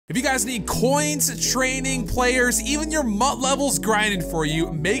If you guys need coins, training, players, even your MUT levels grinded for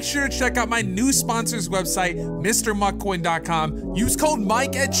you, make sure to check out my new sponsor's website, MrMuttCoin.com. Use code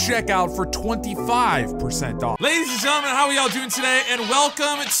Mike at checkout for 25% off. Ladies and gentlemen, how are y'all doing today? And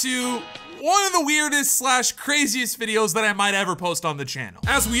welcome to one of the weirdest / craziest videos that I might ever post on the channel.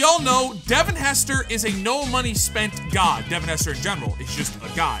 As we all know, Devin Hester is a no money spent god. Devin Hester in general is just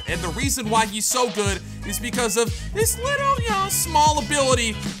a god. And the reason why he's so good is because of this little, small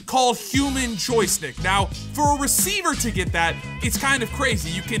ability called human joystick. Now, for a receiver to get that, it's kind of crazy.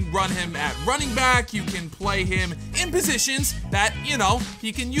 You can run him at running back, you can play him in positions that,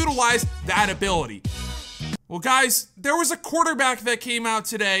 he can utilize that ability. Well, guys, there was a quarterback that came out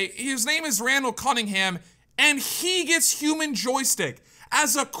today. His name is Randall Cunningham, and he gets human joystick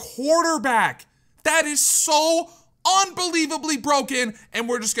as a quarterback. That is so unbelievably broken, and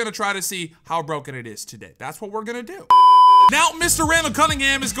we're just gonna try to see how broken it is today. That's what we're gonna do. Now, Mr. Randall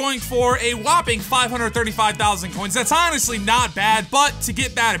Cunningham is going for a whopping 535,000 coins. That's honestly not bad, but to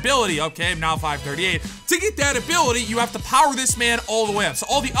get that ability, okay, now 538. To get that ability, you have to power this man all the way up. So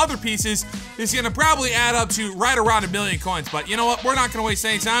all the other pieces is gonna probably add up to right around 1 million coins. But you know what? We're not gonna waste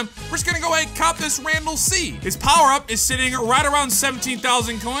any time. We're just gonna go ahead and cop this Randall C. His power up is sitting right around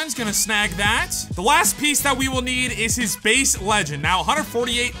 17,000 coins. Gonna snag that. The last piece that we will need is his base legend. Now,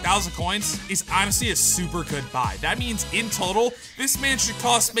 148,000 coins is honestly a super good buy. That means in total, this man should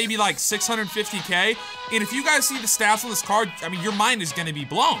cost maybe like 650K. And if you guys see the stats on this card, I mean, your mind is gonna be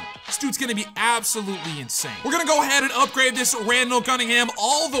blown. This dude's gonna be absolutely insane. We're gonna go ahead and upgrade this Randall Cunningham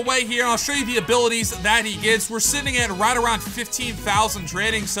all the way here, and I'll show you the abilities that he gets. We're sitting at right around 15,000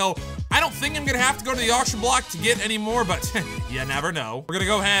 trading, so I don't think I'm gonna have to go to the auction block to get any more, but you never know. We're gonna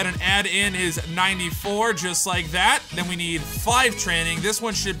go ahead and add in his 94, just like that. Then we need 5 training. This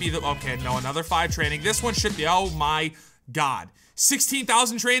one should be the, okay, no, another 5 training. This one should be, oh my God.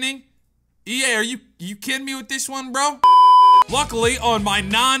 16,000 training? EA, are you kidding me with this one, bro? Luckily, on my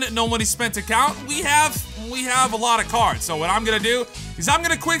no money spent account, we have a lot of cards. So what I'm gonna do is I'm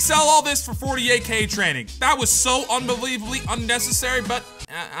gonna quick sell all this for 48K training. That was so unbelievably unnecessary, but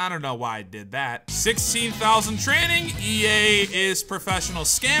I don't know why I did that. 16,000 training. EA is professional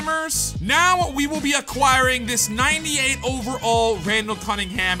scammers. Now we will be acquiring this 98 overall Randall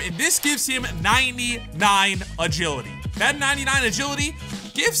Cunningham, and this gives him 99 agility. That 99 agility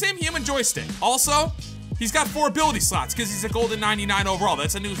gives him human joystick. Also, he's got 4 ability slots because he's a golden 99 overall.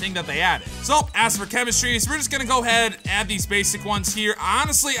 That's a new thing that they added. So as for chemistries, we're just gonna go ahead and add these basic ones here.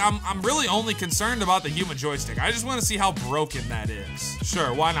 Honestly, I'm really only concerned about the human joystick. I just wanna see how broken that is.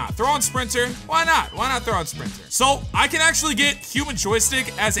 Sure, why not? Throw on sprinter, why not? Why not throw on sprinter? So I can actually get human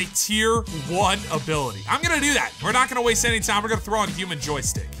joystick as a tier 1 ability. I'm gonna do that. We're not gonna waste any time. We're gonna throw on human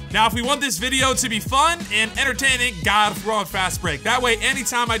joystick. Now, if we want this video to be fun and entertaining, gotta throw on fast break. That way,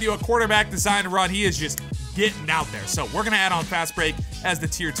 anytime I do a quarterback design run, he is just getting out there. So we're gonna add on fast break as the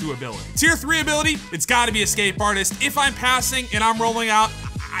tier 2 ability. Tier 3 ability, it's gotta be escape artist. If I'm passing and I'm rolling out,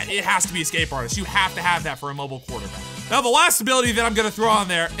 it has to be escape artist. You have to have that for a mobile quarterback. Now, the last ability that I'm gonna throw on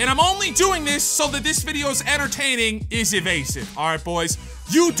there, and I'm only doing this so that this video is entertaining, is evasive. All right, boys.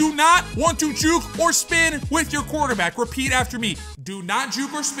 You do not want to juke or spin with your quarterback. Repeat after me. Do not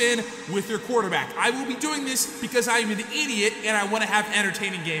juke or spin with your quarterback. I will be doing this because I am an idiot and I want to have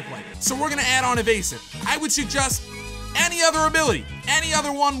entertaining gameplay. So we're gonna add on evasive. I would suggest any other ability, any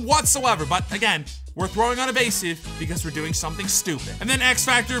other one whatsoever. But again, we're throwing on evasive because we're doing something stupid. And then X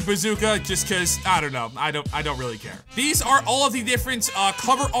Factor, bazooka, just cause, I don't know, I don't really care. These are all of the different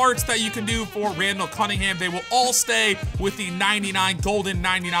cover arts that you can do for Randall Cunningham. They will all stay with the 99, golden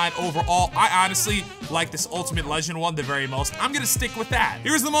 99 overall. I honestly like this Ultimate Legend one the very most. I'm gonna stick with that.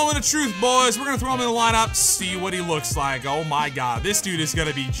 Here's the moment of truth, boys. We're gonna throw him in the lineup, see what he looks like. Oh my God, this dude is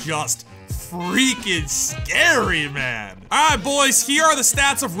gonna be just freaking scary, man. All right, boys, here are the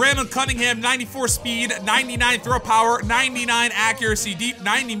stats of Randall Cunningham. 94 speed, 99 throw power, 99 accuracy deep,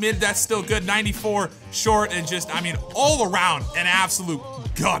 90 mid, that's still good, 94 short, and just, I mean, all around an absolute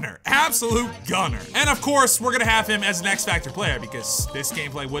gunner. Absolute gunner. And of course, we're gonna have him as an X Factor player because this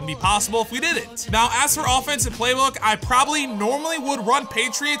gameplay wouldn't be possible if we didn't. Now, as for offensive playbook, I probably normally would run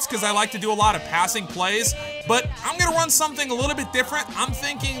Patriots because I like to do a lot of passing plays, but I'm gonna run something a little bit different. I'm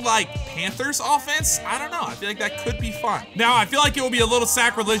thinking like Panthers offense. I don't know. I feel like that could be fun. Now, I feel like it would be a little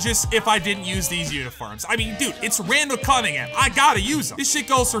sacrilegious if I didn't use these uniforms. I mean, dude, it's Randall Cunningham. I gotta use them. This shit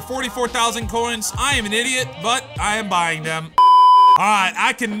goes for 44,000 coins. I am an idiot, but I am buying them. All right,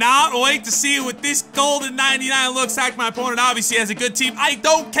 I cannot wait to see what this golden 99 looks like. My opponent obviously has a good team. I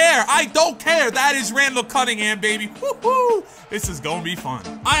don't care. I don't care. That is Randall Cunningham, baby. Woohoo! This is gonna be fun.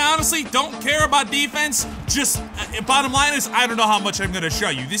 I honestly don't care about defense. Just, bottom line is, I don't know how much I'm gonna show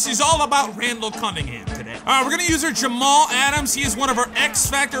you. This is all about Randall Cunningham today. All right, we're gonna use our Jamal Adams. He is one of our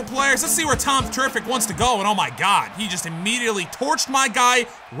X-Factor players. Let's see where Tom Terrific wants to go. And oh my God, he just immediately torched my guy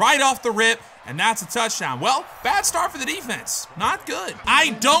right off the rip. And that's a touchdown. Well, bad start for the defense. Not good. I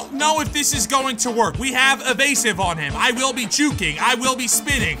don't know if this is going to work. We have evasive on him. I will be juking. I will be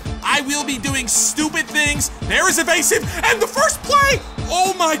spinning. I will be doing stupid things. There is evasive. And the first play.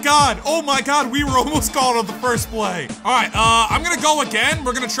 Oh my God. Oh my God. We were almost called on the first play. All right. I'm going to go again.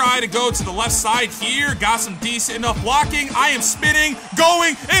 We're going to try to go to the left side here. Got some decent enough blocking. I am spinning,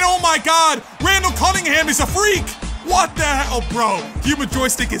 going, and oh my God. Randall Cunningham is a freak. What the hell, bro? Human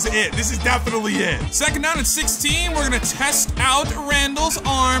joystick is it. This is definitely it. Second down and 16. We're going to test out Randall's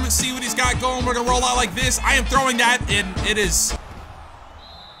arm, see what he's got going. We're going to roll out like this. I am throwing that, and it is...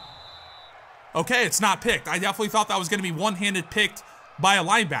 Okay, it's not picked. I definitely thought that was going to be one-handed picked by a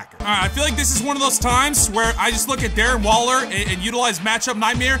linebacker. All right, I feel like this is one of those times where I just look at Darren Waller and utilize matchup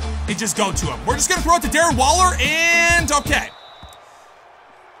nightmare and just go to him. We're just going to throw it to Darren Waller, and okay.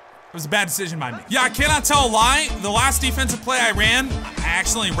 It was a bad decision by me. Yeah, I cannot tell a lie. The last defensive play I ran, I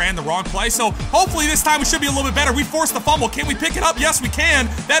actually ran the wrong play. So hopefully this time we should be a little bit better. We forced the fumble. Can we pick it up? Yes, we can.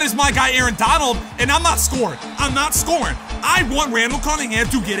 That is my guy, Aaron Donald, and I'm not scoring. I'm not scoring. I want Randall Cunningham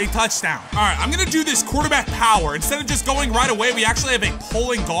to get a touchdown. All right, I'm gonna do this quarterback power. Instead of just going right away, we actually have a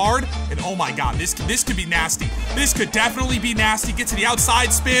pulling guard. And oh my God, this could be nasty. This could definitely be nasty. Get to the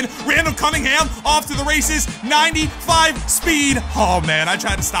outside spin. Randall Cunningham off to the races. 95 speed. Oh man, I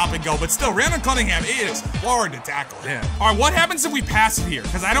tried to stop and go, but still, Randall Cunningham is hard to tackle. Yeah. All right, what happens if we pass it here?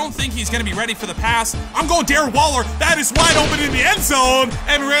 Because I don't think he's gonna be ready for the pass. I'm going Darren Waller. That is wide open in the end zone,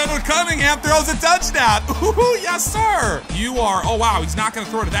 and Randall Cunningham throws a touchdown. Ooh, yes, sir. You are, oh wow, he's not gonna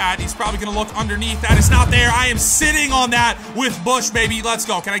throw to that. He's probably gonna look underneath. That is not there. I am sitting on that with Bush, baby. Let's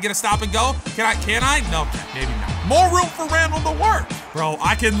go. Can I get a stop and go? Can I? No, maybe not. More room for Randall to work. Bro,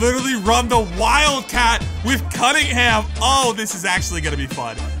 I can literally run the Wildcat with Cunningham. Oh, this is actually gonna be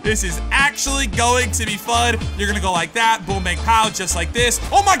fun. This is actually going to be fun. You're gonna go like that, boom, bang, pow, just like this.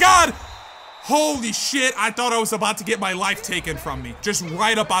 Oh my God! Holy shit, I thought I was about to get my life taken from me. Just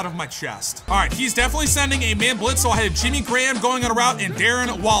right up out of my chest. All right, he's definitely sending a man blitz, so I have Jimmy Graham going on a route and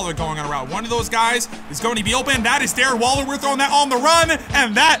Darren Waller going on a route. One of those guys is going to be open. That is Darren Waller. We're throwing that on the run,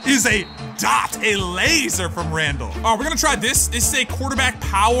 and that is a dot, a laser from Randall. All right, we're gonna try this. This is a quarterback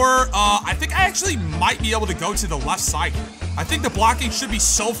power. I think I actually might be able to go to the left side here. I think the blocking should be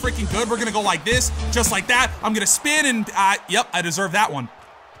so freaking good. We're gonna go like this, just like that. I'm gonna spin and, yep, I deserve that one.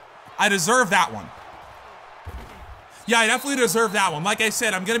 I deserve that one. Yeah, I definitely deserve that one. Like I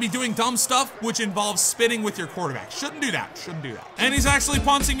said, I'm gonna be doing dumb stuff, which involves spinning with your quarterback. Shouldn't do that, shouldn't do that. And he's actually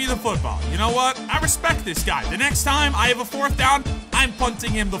punting me the football. You know what? I respect this guy. The next time I have a fourth down, I'm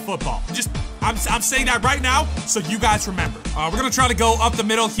punting him the football. I'm saying that right now, so you guys remember. We're gonna try to go up the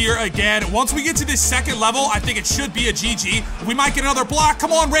middle here again. Once we get to this second level, I think it should be a GG. We might get another block.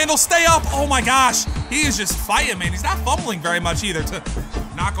 Come on, Randall, stay up. Oh my gosh, he is just fighting, man. He's not fumbling very much either to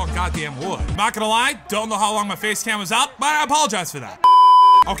knock on goddamn wood. I'm not gonna lie, don't know how long my face cam was out, but I apologize for that.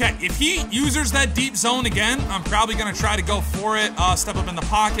 Okay, if he uses that deep zone again, I'm probably gonna try to go for it. Step up in the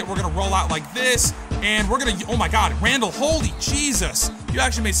pocket. We're gonna roll out like this, and we're gonna, oh my God, Randall, holy Jesus. You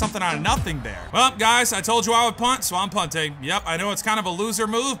actually made something out of nothing there. Well, guys, I told you I would punt, so I'm punting. Yep, I know it's kind of a loser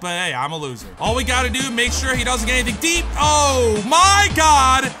move, but hey, I'm a loser. All we gotta do, make sure he doesn't get anything deep. Oh my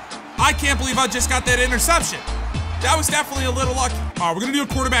God. I can't believe I just got that interception. That was definitely a little lucky. All right, we're gonna do a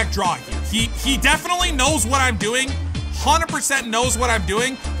quarterback draw here. He definitely knows what I'm doing. 100% knows what I'm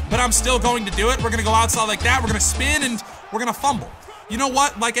doing, but I'm still going to do it. We're gonna go outside like that. We're gonna spin and we're gonna fumble. You know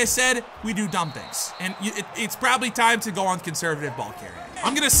what? Like I said, we do dumb things. And it's probably time to go on conservative ball carrying.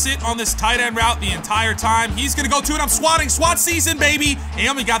 I'm gonna sit on this tight end route the entire time. He's gonna go to it. I'm swatting. SWAT season, baby.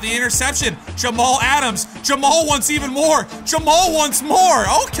 And we got the interception. Jamal Adams. Jamal wants even more. Jamal wants more.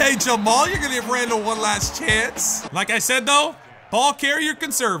 Okay, Jamal, you're gonna give Randall one last chance. Like I said, though, ball carrier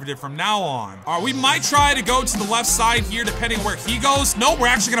conservative from now on. All right, we might try to go to the left side here depending where he goes. No, we're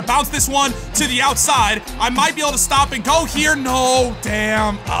actually gonna bounce this one to the outside. I might be able to stop and go here. No,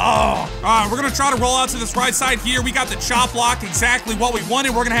 damn. Oh. All right, we're gonna try to roll out to this right side here. We got the chop block, exactly what we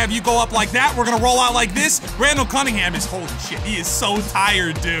wanted. We're gonna have you go up like that. We're gonna roll out like this. Randall Cunningham is, holy shit, he is so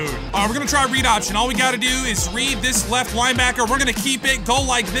tired, dude. All right, we're gonna try read option. All we gotta do is read this left linebacker. We're gonna keep it, go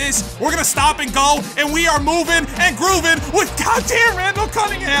like this. We're gonna stop and go, and we are moving and grooving with God Oh, damn, Randall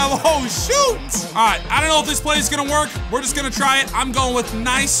Cunningham. Oh, shoot. All right, I don't know if this play is going to work. We're just going to try it. I'm going with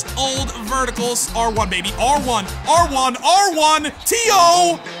nice old verticals. R1, baby. R1, R1, R1,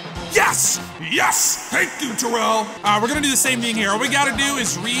 T-O. Yes! Yes! Thank you, Terrell. We're gonna do the same thing here. All we gotta do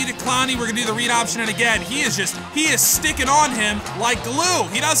is read Clowney. We're gonna do the read option, and again, he is sticking on him like glue.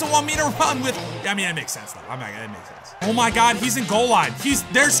 He doesn't want me to run with, I mean, that makes sense, though. It makes sense. Oh my God, he's in goal line.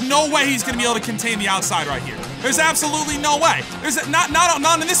 There's no way he's gonna be able to contain the outside right here. There's absolutely no way. There's not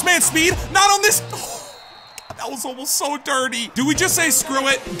on this man's speed, not on this. That was almost so dirty. Do we just say screw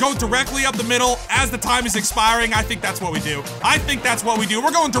it, go directly up the middle as the time is expiring? I think that's what we do. I think that's what we do. We're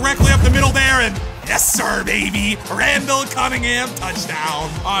going directly up the middle there, and yes, sir, baby. Randall Cunningham,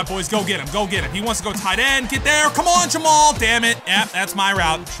 touchdown. All right, boys, go get him. Go get him. He wants to go tight end. Get there. Come on, Jamal. Damn it. Yep, that's my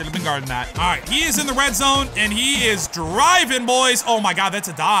route. Should have been guarding that. All right, he is in the red zone, and he is driving, boys. Oh, my God, that's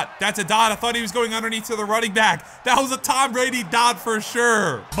a dot. That's a dot. I thought he was going underneath to the running back. That was a Tom Brady dot for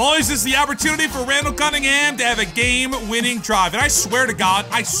sure. Boys, this is the opportunity for Randall Cunningham to have a game-winning drive. And I swear to God,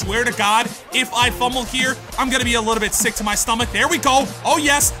 if I fumble here, I'm going to be a little bit sick to my stomach. There we go. Oh,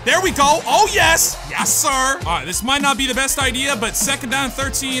 yes. There we go. Oh, yes. Yes, sir. All right, this might not be the best idea, but 2nd down and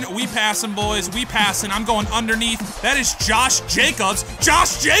 13, we passing, boys. We passing. I'm going underneath. That is Josh Jacobs.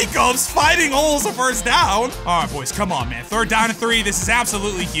 Josh Jacobs fighting almost a first down. All right, boys, come on, man. 3rd down and 3. This is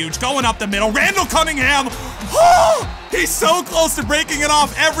absolutely huge. Going up the middle. Randall Cunningham. Oh, he's so close to breaking it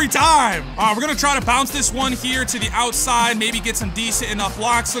off every time. All right, we're going to try to bounce this one here to the outside, maybe get some decent enough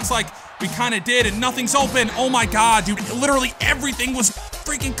blocks. Looks like we kind of did, and nothing's open. Oh, my God, dude. Literally everything was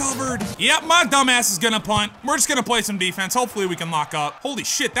freaking covered. Yep, my dumbass is gonna punt. We're just gonna play some defense. Hopefully we can lock up. Holy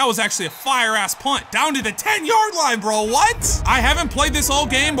shit, that was actually a fire-ass punt. Down to the 10-yard line, bro. What? I haven't played this whole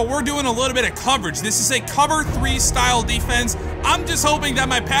game, but we're doing a little bit of coverage. This is a cover 3 style defense. I'm just hoping that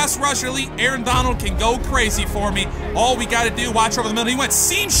my pass rush elite, Aaron Donald, can go crazy for me. All we gotta do, watch over the middle. He went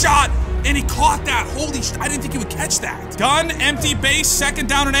seam shot, and he caught that. Holy shit, I didn't think he would catch that. Gun, empty base, 2nd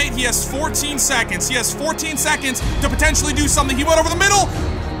down and 8. He has 14 seconds. He has 14 seconds to potentially do something. He went over the middle,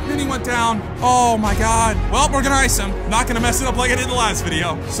 and he went down. Oh my God. Well, we're gonna ice him. Not gonna mess it up like I did in the last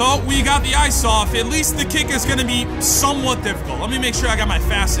video. So we got the ice off. At least the kick is gonna be somewhat difficult. Let me make sure I got my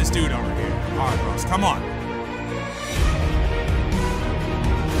fastest dude over here. All right, bros, come on.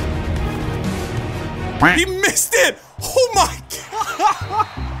 He missed it! Oh my God!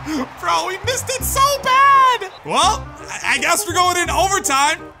 Bro, we missed it so bad! Well, I guess we're going in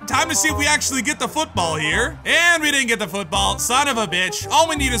overtime. Time to see if we actually get the football here. And we didn't get the football. Son of a bitch. All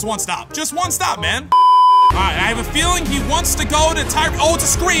we need is 1 stop. Just 1 stop, man. All right, I have a feeling he wants to go to Tyree. Oh, it's a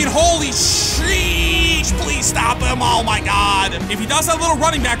screen. Holy sheesh. Please stop him. Oh my God. If he does that little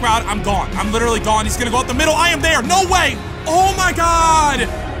running back route, I'm gone. I'm literally gone. He's gonna go up the middle. I am there. No way. Oh my God.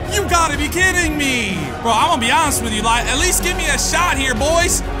 You gotta be kidding me. Bro, I'm gonna be honest with you, like, at least give me a shot here,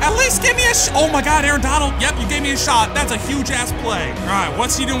 boys. At least give me a shot. Oh my God, Aaron Donald. Yep, you gave me a shot. That's a huge ass play. All right,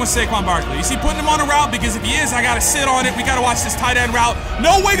 what's he doing with Saquon Barkley? Is he putting him on a route? Because if he is, I gotta sit on it. We gotta watch this tight end route.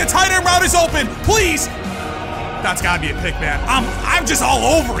 No way the tight end route is open. Please. That's gotta be a pick, man. I'm just all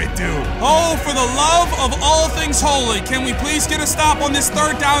over it, dude. Oh, for the love of all things holy, can we please get a stop on this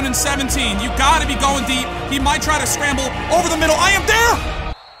 3rd down and 17? You gotta be going deep. He might try to scramble over the middle. I am there.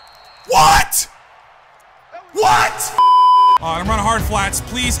 What? What? All right, I'm running hard flats,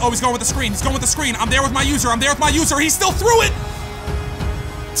 please. Oh, he's going with the screen. He's going with the screen. I'm there with my user. I'm there with my user. He still threw it.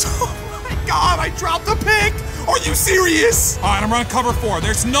 Oh my God, I dropped the pick. Are you serious? All right, I'm running cover 4.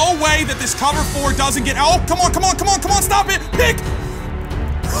 There's no way that this cover 4 doesn't get, oh, come on, come on, come on, come on, stop it. Pick.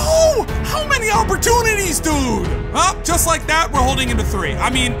 Bro, how many opportunities, dude? Well, just like that, we're holding into 3. I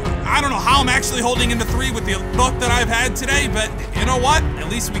mean, I don't know how I'm actually holding into 3 with the luck that I've had today, but you know what? At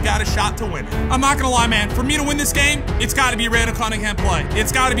least we got a shot to win it. I'm not gonna lie, man. For me to win this game, it's gotta be Randall Cunningham play.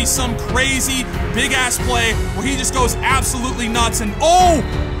 It's gotta be some crazy, big-ass play where he just goes absolutely nuts and, oh,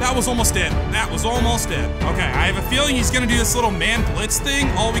 that was almost it. That was almost it. Okay, I have a feeling he's gonna do this little man blitz thing.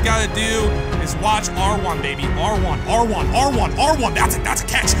 All we gotta do is watch R1, baby. R1, R1, R1, R1. That's a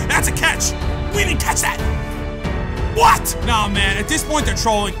catch. That's a catch. We didn't catch that. What? Nah, man. At this point, they're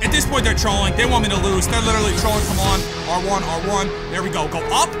trolling. At this point, they're trolling. They want me to lose. They're literally trolling. Come on. R1, R1. There we go. Go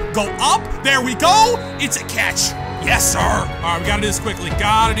up. Go up. There we go. It's a catch. Yes, sir. All right, we gotta do this quickly.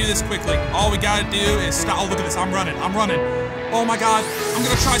 Gotta do this quickly. All we gotta do is stop. Oh, look at this. I'm running. I'm running. Oh, my God. I'm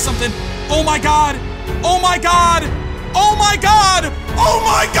gonna try something. Oh, my God. Oh, my God. Oh, my God. Oh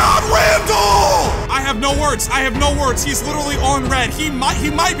my God, Randall! I have no words. I have no words. He's literally on red. He might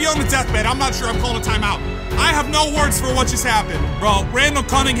be on the deathbed. I'm not sure. I'm calling a timeout. I have no words for what just happened. Bro, Randall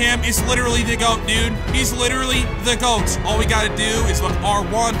Cunningham is literally the GOAT, dude. He's literally the GOAT. All we gotta do is look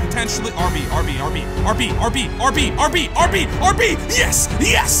R1, potentially RB. Yes,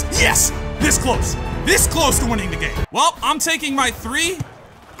 yes, yes. This close to winning the game. Well, I'm taking my 3.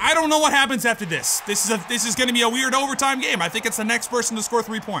 I don't know what happens after this. This is gonna be a weird overtime game. I think it's the next person to score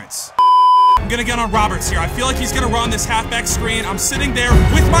 3 points. I'm gonna get on Roberts here. I feel like he's gonna run this halfback screen. I'm sitting there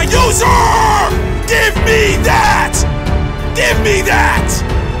with my user! Give me that! Give me that!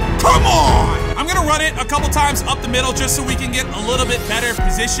 Come on! I'm gonna run it a couple times up the middle just so we can get a little bit better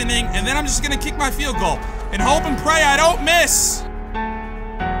positioning, and then I'm just gonna kick my field goal and hope and pray I don't miss.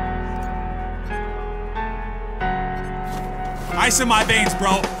 Ice in my veins,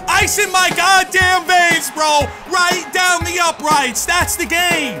 bro. Ice in my goddamn veins, bro. Right down the uprights. That's the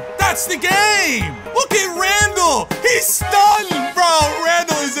game. That's the game. Look at Randall. He's stunned, bro.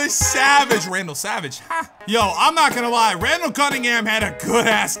 Randall is a savage. Randall Savage. Ha. Yo, I'm not gonna lie. Randall Cunningham had a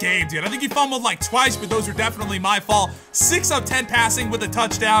good-ass game, dude. I think he fumbled like twice, but those are definitely my fault. 6 of 10 passing with a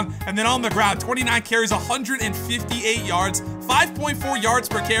touchdown, and then on the ground, 29 carries, 158 yards, 5.4 yards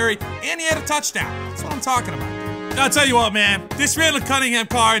per carry, and he had a touchdown. That's what I'm talking about. I'll tell you what, man, this Randall Cunningham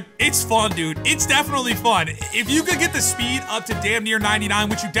card, it's fun, dude. It's definitely fun. If you could get the speed up to damn near 99,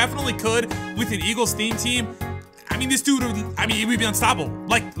 which you definitely could with an Eagles theme team, I mean, this dude, he would be unstoppable.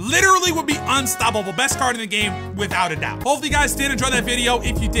 Like, literally would be unstoppable. Best card in the game, without a doubt. Hopefully you guys did enjoy that video.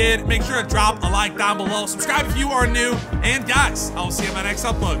 If you did, make sure to drop a like down below. Subscribe if you are new. And guys, I will see you in my next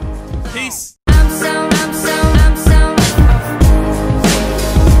upload. Peace.